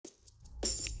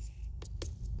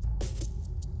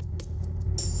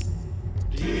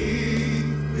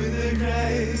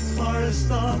great forest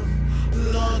of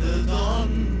Lonudon.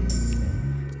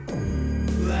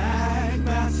 Black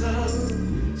metal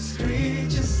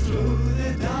screeches through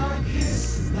the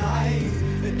darkest night.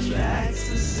 It tracks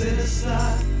the sinister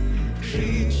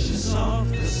creatures of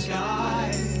the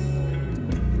sky.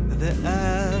 The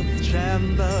earth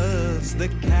trembles, the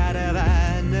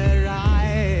caravan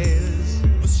arrives.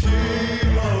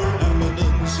 Achieve our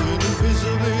eminence,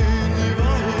 invisibly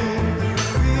divine.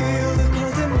 Feel the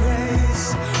cold embrace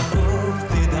of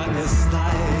the darkest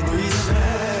night. We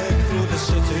step through the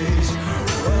cities,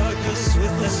 workers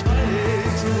with the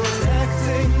spikes,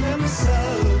 protecting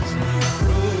themselves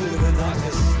through the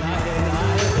darkest night.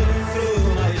 I look through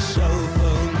my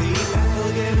cellphone, the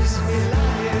apple gives me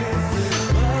light,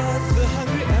 but the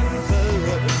hungry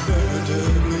emperor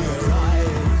inevitably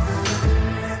arrives.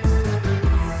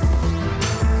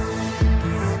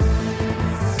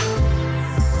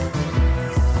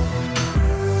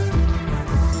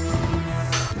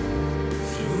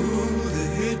 Through the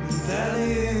hidden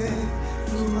valley,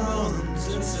 through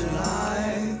mountains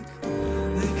alike,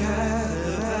 the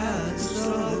caravans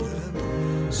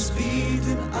rolling,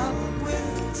 speeding up with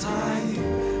time.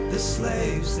 The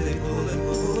slaves they pull and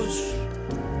push,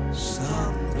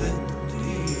 stumbling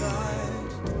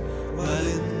delight, while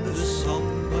in the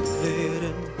somber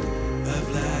clearing a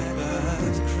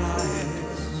blackbird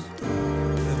cries.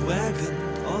 The wagon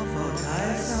of our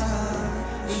kaiser,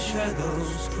 the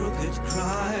shadows crooked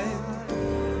cry,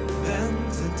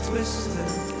 bent and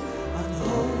twisted,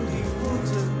 unholy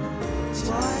wooden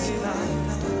twilight,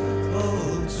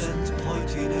 bolts and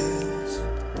pointy nails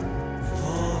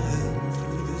falling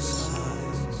through the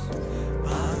sides.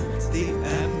 But the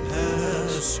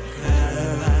emperor's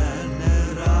caravan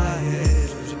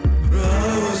arrives.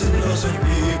 Rows and rows of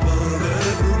people, the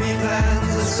gloomy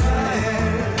clans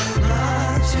aside,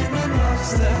 marching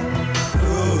amongst them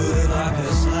through the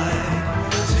darkest night.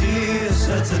 See a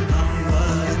certain number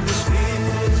in this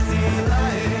people's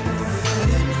delight, an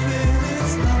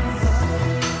infinite number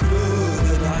through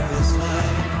the darkest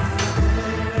night.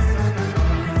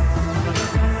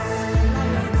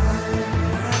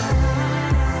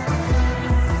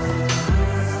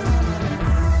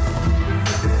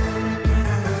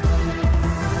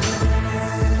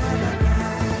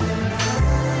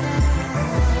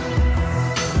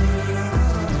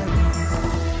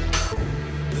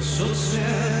 The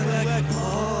social black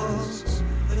mosques,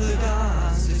 the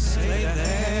gods they say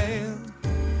there,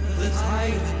 the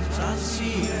tyrant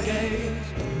unseen gate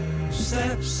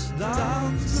steps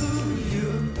down to you,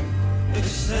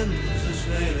 extends his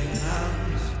failing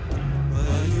hands,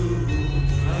 while you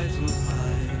try to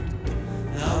hide.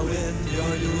 Now with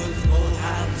your youthful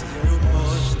hands you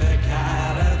push the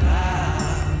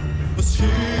caravan.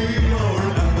 Achieve our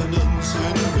eminence,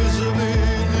 invisibly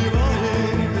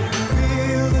divine.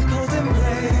 Feel the cold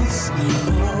embrace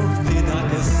of the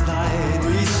darkest night.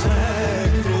 We sack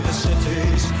through the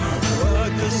cities,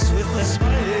 workers with the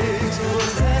spikes,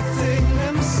 protecting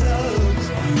themselves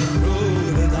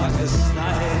through the darkest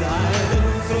night. I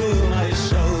look through my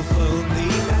cellphone, the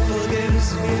apple gives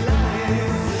me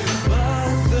light,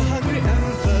 but the hungry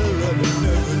emperor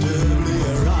inevitably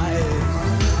arrives.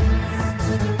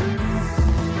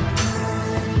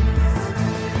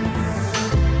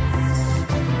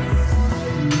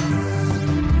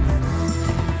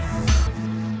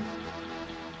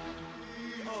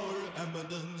 Our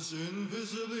eminence,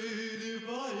 invisibly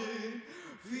divine.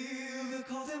 Feel the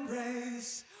cold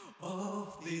embrace of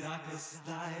the darkest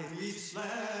night. We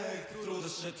slag through the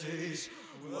cities,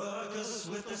 workers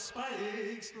with the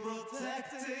spikes,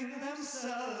 protecting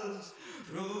themselves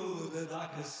through the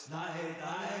darkest night.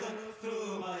 I look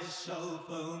through my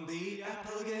cellphone, the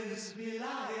apple gives me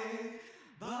light,